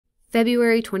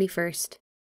February 21st.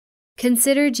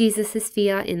 Consider Jesus'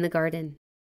 fiat in the garden.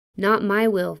 Not my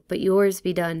will, but yours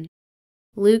be done.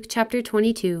 Luke chapter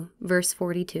 22, verse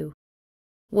 42.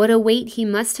 What a weight he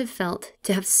must have felt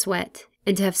to have sweat,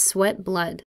 and to have sweat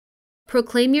blood.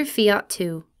 Proclaim your fiat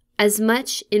too, as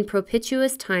much in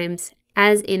propitious times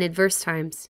as in adverse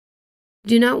times.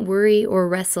 Do not worry or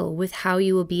wrestle with how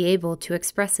you will be able to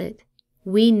express it.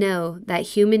 We know that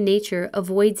human nature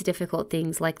avoids difficult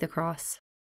things like the cross.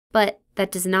 But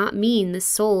that does not mean the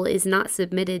soul is not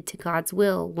submitted to God's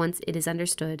will once it is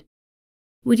understood.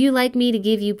 Would you like me to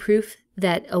give you proof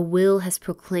that a will has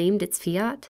proclaimed its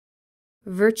fiat?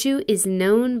 Virtue is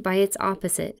known by its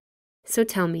opposite. So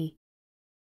tell me,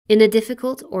 in a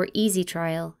difficult or easy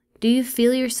trial, do you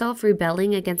feel yourself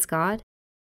rebelling against God?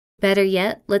 Better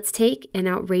yet, let's take an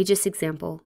outrageous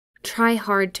example. Try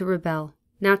hard to rebel.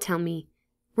 Now tell me,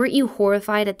 weren't you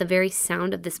horrified at the very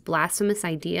sound of this blasphemous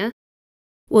idea?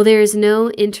 Well, there is no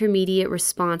intermediate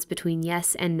response between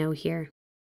yes and no here.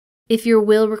 If your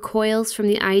will recoils from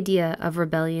the idea of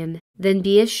rebellion, then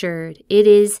be assured it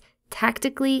is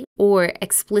tactically or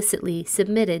explicitly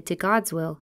submitted to God's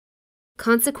will.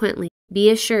 Consequently, be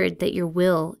assured that your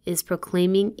will is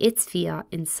proclaiming its fiat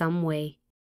in some way.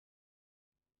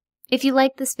 If you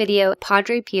like this video,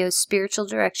 Padre Pio's spiritual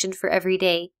direction for every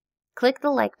day, click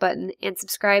the like button and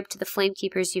subscribe to the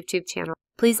Flamekeepers YouTube channel.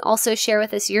 Please also share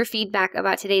with us your feedback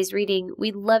about today's reading.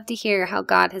 We'd love to hear how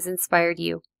God has inspired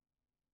you.